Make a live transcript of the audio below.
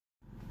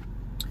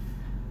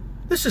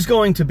This is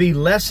going to be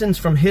Lessons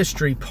from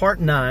History, Part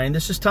 9.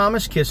 This is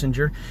Thomas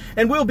Kissinger,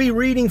 and we'll be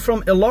reading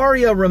from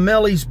Ilaria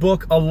Ramelli's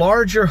book, A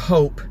Larger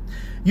Hope,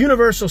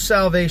 Universal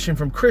Salvation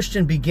from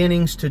Christian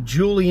Beginnings to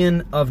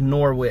Julian of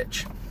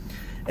Norwich.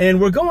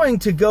 And we're going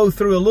to go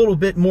through a little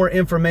bit more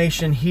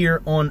information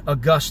here on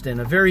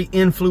Augustine, a very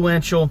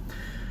influential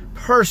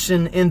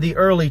person in the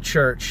early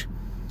church.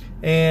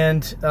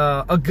 And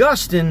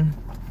Augustine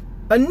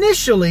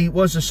initially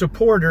was a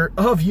supporter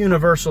of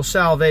universal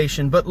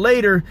salvation, but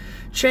later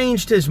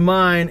changed his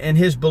mind and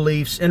his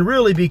beliefs and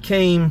really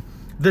became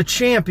the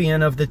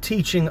champion of the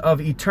teaching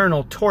of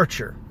eternal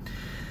torture.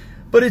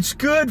 But it's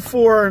good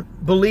for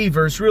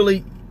believers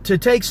really to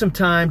take some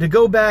time to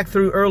go back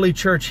through early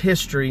church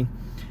history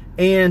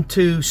and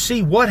to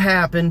see what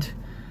happened,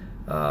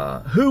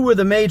 who were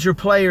the major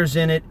players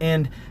in it,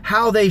 and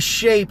how they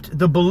shaped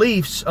the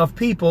beliefs of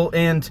people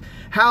and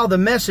how the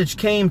message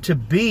came to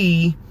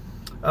be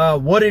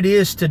what it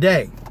is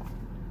today.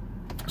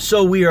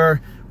 So we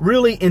are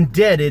really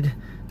indebted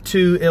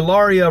to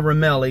Ilaria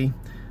Ramelli,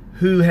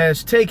 who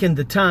has taken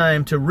the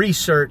time to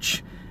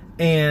research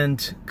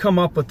and come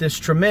up with this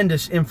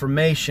tremendous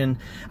information.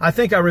 I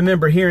think I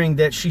remember hearing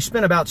that she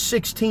spent about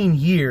 16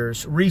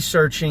 years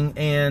researching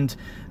and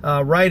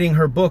writing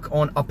her book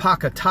on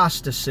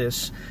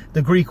apokatastasis,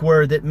 the Greek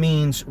word that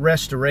means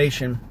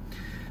restoration.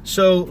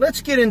 So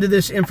let's get into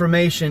this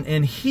information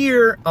and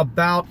hear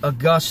about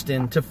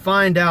Augustine to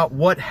find out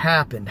what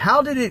happened.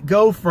 How did it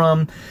go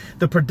from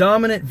the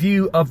predominant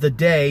view of the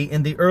day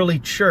in the early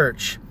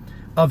church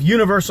of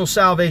universal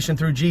salvation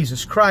through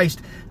Jesus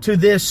Christ to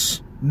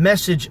this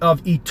message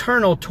of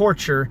eternal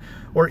torture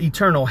or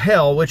eternal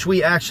hell, which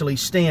we actually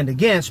stand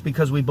against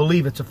because we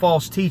believe it's a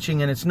false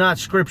teaching and it's not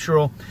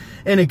scriptural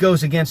and it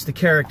goes against the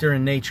character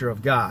and nature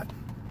of God.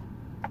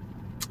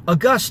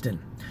 Augustine,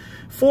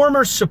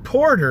 former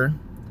supporter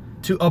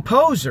to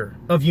opposer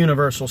of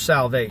universal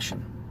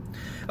salvation.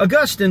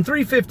 Augustine,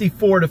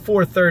 354 to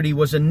 430,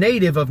 was a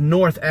native of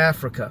North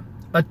Africa,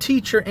 a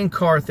teacher in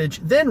Carthage,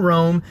 then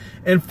Rome,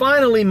 and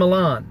finally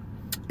Milan.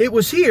 It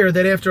was here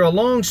that after a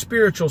long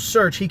spiritual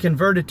search he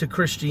converted to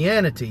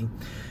Christianity,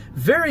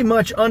 very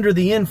much under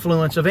the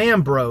influence of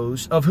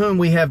Ambrose, of whom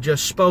we have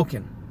just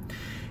spoken.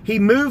 He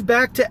moved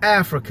back to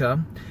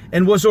Africa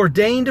and was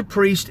ordained a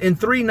priest in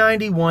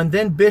 391,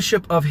 then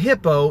Bishop of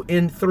Hippo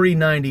in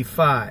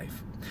 395.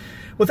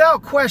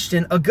 Without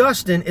question,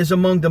 Augustine is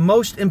among the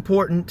most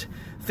important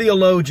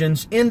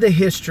theologians in the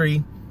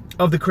history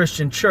of the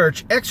Christian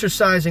church,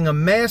 exercising a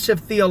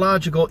massive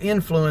theological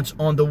influence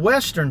on the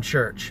Western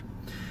church.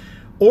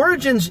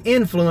 Origen's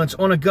influence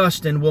on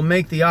Augustine will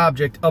make the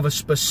object of a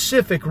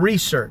specific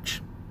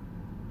research.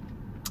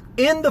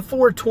 In the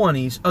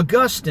 420s,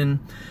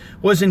 Augustine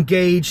was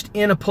engaged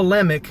in a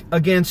polemic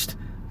against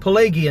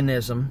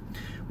Pelagianism,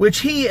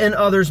 which he and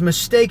others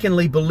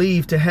mistakenly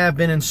believed to have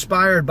been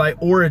inspired by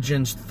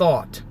Origen's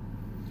thought.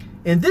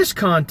 In this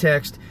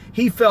context,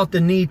 he felt the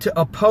need to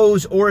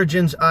oppose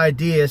Origen's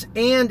ideas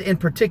and, in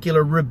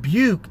particular,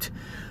 rebuked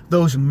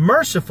those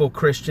merciful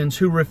Christians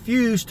who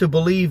refused to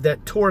believe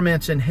that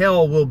torments in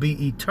hell will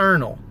be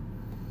eternal.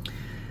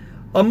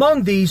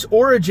 Among these,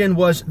 Origen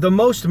was the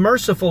most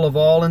merciful of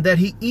all in that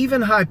he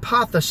even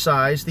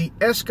hypothesized the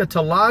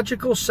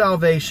eschatological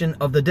salvation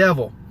of the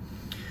devil.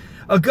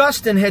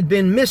 Augustine had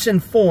been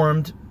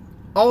misinformed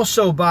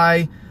also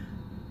by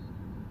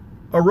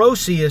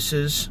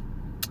Orosius's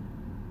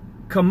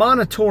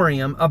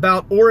Commonitorium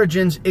about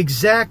Origen's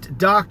exact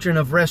doctrine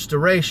of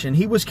restoration.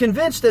 He was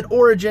convinced that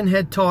Origen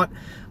had taught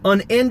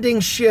unending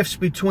shifts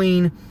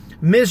between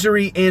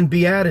misery and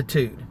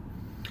beatitude,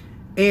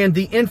 and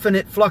the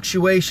infinite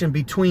fluctuation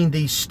between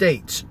these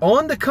states.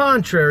 On the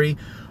contrary,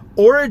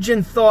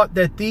 Origen thought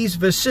that these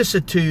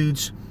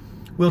vicissitudes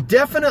will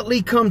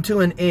definitely come to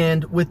an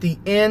end with the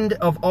end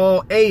of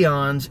all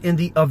aeons in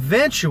the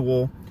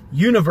eventual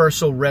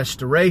universal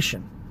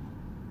restoration.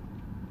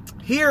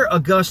 Here,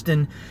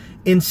 Augustine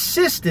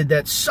insisted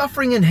that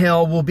suffering in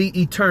hell will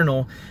be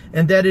eternal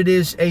and that it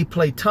is a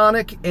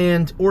Platonic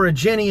and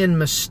Origenian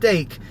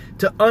mistake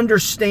to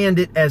understand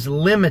it as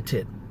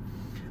limited.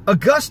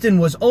 Augustine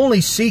was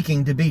only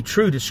seeking to be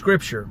true to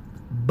Scripture,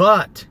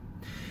 but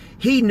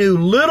he knew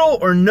little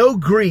or no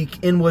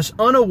Greek and was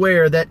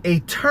unaware that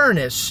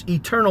eternus,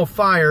 eternal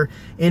fire,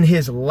 in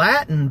his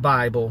Latin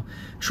Bible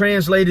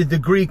translated the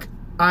Greek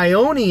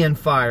Ionian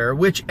fire,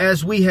 which,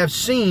 as we have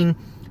seen,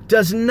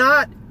 does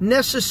not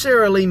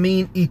necessarily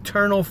mean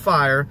eternal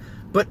fire,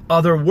 but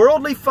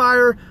otherworldly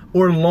fire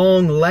or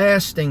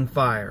long-lasting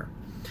fire.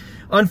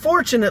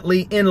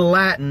 Unfortunately, in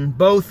Latin,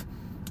 both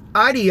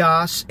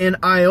idios and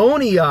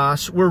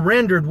ionios were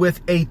rendered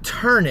with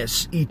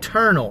eternus,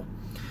 eternal,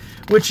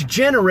 which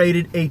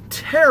generated a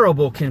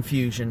terrible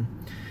confusion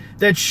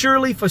that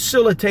surely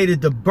facilitated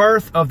the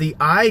birth of the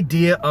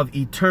idea of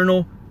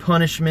eternal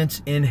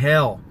punishments in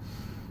hell.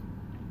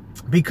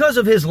 Because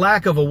of his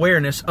lack of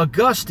awareness,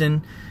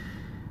 Augustine,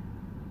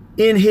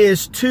 in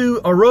his Tu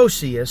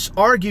Orosius,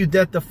 argued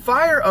that the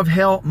fire of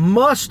hell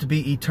must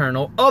be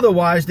eternal,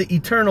 otherwise the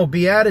eternal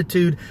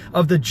beatitude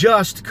of the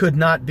just could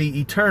not be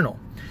eternal.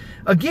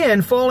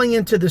 Again, falling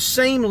into the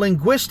same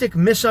linguistic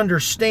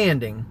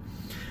misunderstanding,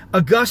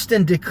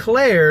 Augustine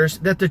declares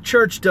that the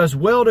church does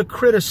well to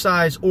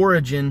criticize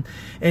Origen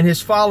and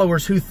his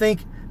followers who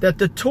think that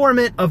the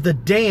torment of the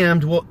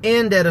damned will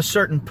end at a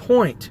certain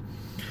point,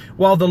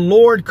 while the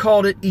Lord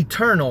called it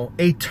eternal,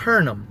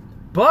 aeternum.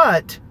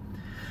 But,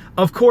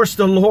 of course,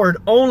 the Lord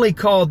only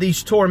called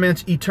these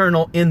torments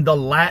eternal in the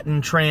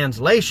Latin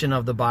translation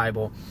of the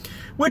Bible,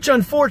 which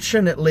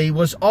unfortunately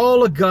was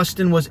all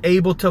Augustine was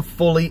able to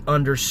fully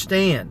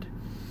understand.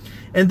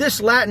 And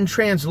this Latin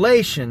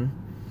translation,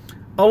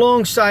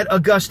 alongside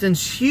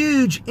Augustine's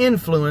huge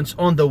influence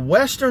on the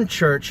Western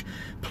Church,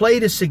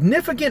 played a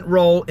significant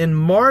role in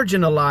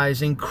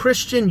marginalizing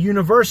Christian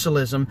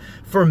universalism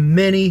for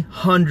many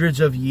hundreds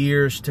of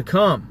years to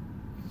come.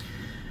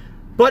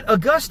 But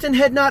Augustine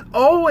had not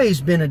always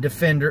been a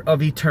defender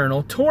of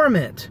eternal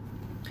torment.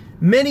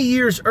 Many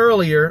years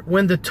earlier,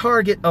 when the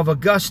target of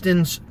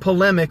Augustine's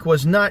polemic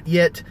was not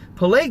yet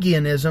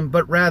Pelagianism,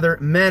 but rather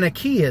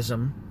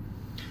Manichaeism,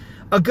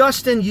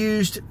 Augustine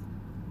used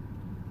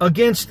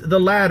against the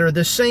latter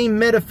the same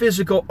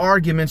metaphysical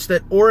arguments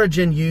that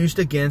Origen used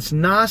against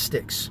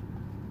Gnostics.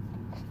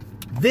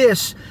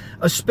 This,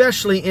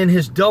 especially in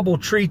his double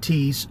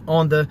treatise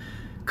on the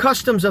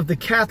customs of the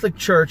Catholic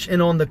Church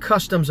and on the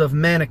customs of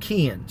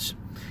Manichaeans.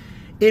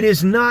 It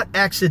is not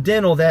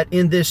accidental that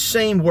in this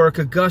same work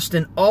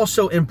Augustine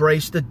also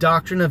embraced the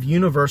doctrine of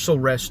universal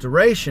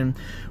restoration,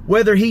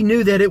 whether he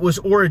knew that it was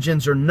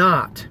Origen's or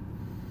not.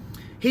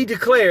 He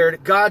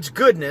declared God's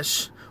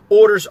goodness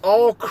orders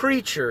all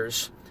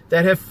creatures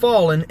that have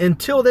fallen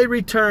until they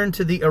return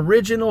to the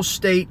original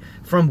state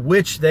from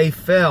which they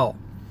fell.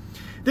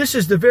 This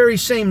is the very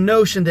same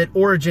notion that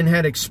Origen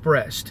had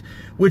expressed,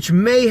 which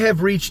may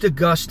have reached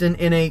Augustine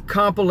in a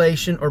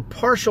compilation or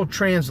partial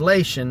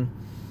translation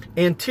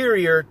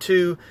anterior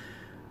to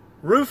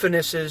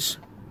Rufinus's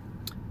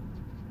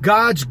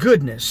God's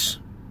goodness,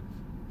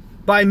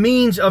 by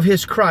means of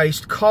his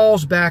Christ,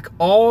 calls back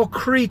all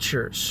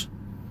creatures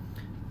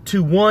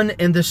to one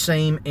and the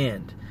same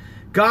end.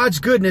 God's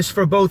goodness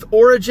for both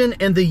Origen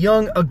and the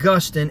young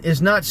Augustine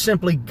is not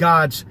simply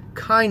God's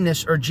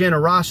kindness or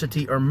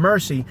generosity or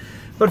mercy,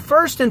 but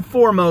first and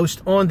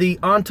foremost on the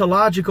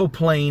ontological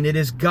plane, it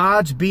is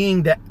God's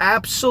being the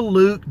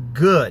absolute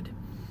good.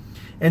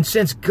 And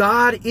since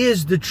God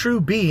is the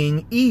true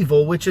being,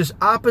 evil, which is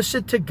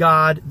opposite to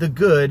God, the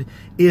good,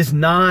 is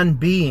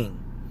non-being.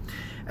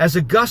 As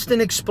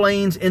Augustine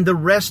explains in the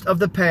rest of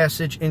the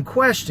passage in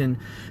question,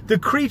 the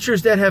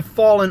creatures that have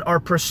fallen are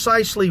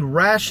precisely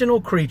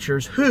rational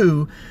creatures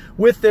who,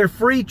 with their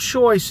free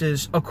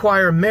choices,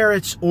 acquire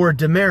merits or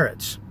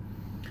demerits.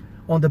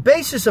 On the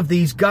basis of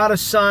these, God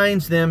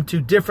assigns them to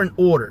different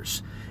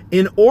orders.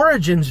 In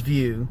Origen's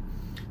view,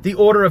 the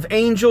order of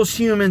angels,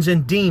 humans,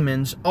 and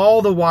demons,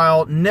 all the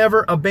while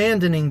never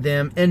abandoning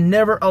them and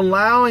never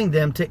allowing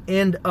them to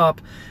end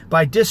up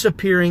by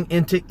disappearing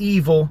into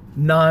evil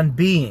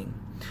non-being.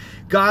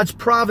 God's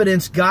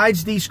providence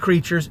guides these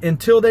creatures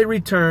until they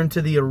return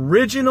to the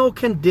original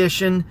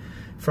condition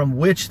from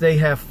which they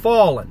have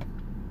fallen.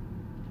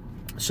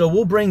 So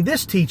we'll bring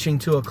this teaching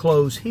to a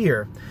close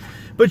here.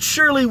 But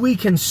surely we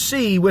can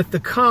see with the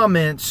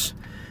comments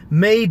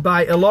made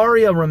by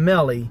Ilaria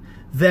Ramelli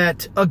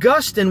that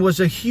Augustine was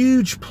a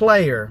huge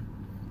player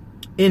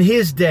in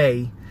his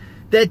day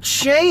that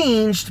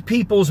changed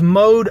people's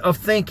mode of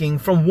thinking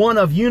from one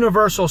of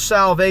universal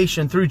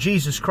salvation through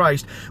Jesus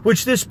Christ,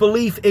 which this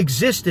belief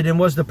existed and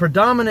was the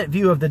predominant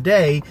view of the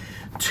day,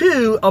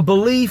 to a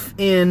belief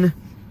in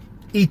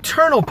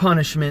eternal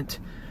punishment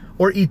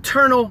or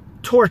eternal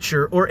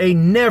torture or a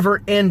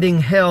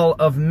never-ending hell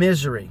of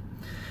misery.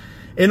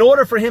 In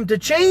order for him to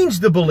change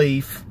the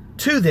belief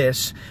to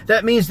this,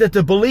 that means that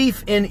the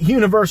belief in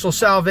universal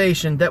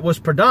salvation that was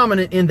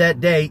predominant in that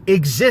day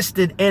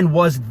existed and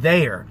was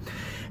there.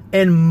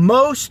 And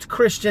most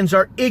Christians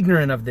are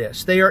ignorant of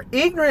this. They are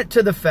ignorant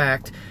to the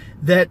fact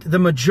that the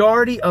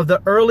majority of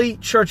the early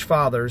church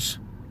fathers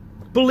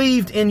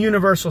believed in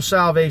universal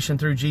salvation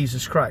through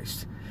Jesus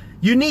Christ.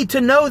 You need to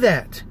know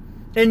that.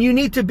 And you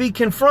need to be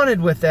confronted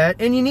with that.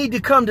 And you need to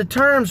come to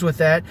terms with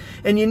that.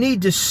 And you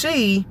need to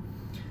see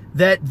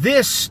that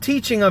this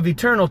teaching of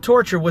eternal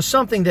torture was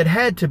something that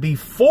had to be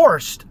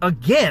forced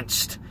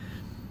against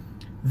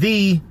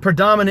the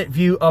predominant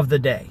view of the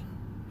day.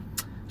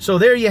 So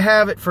there you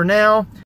have it for now.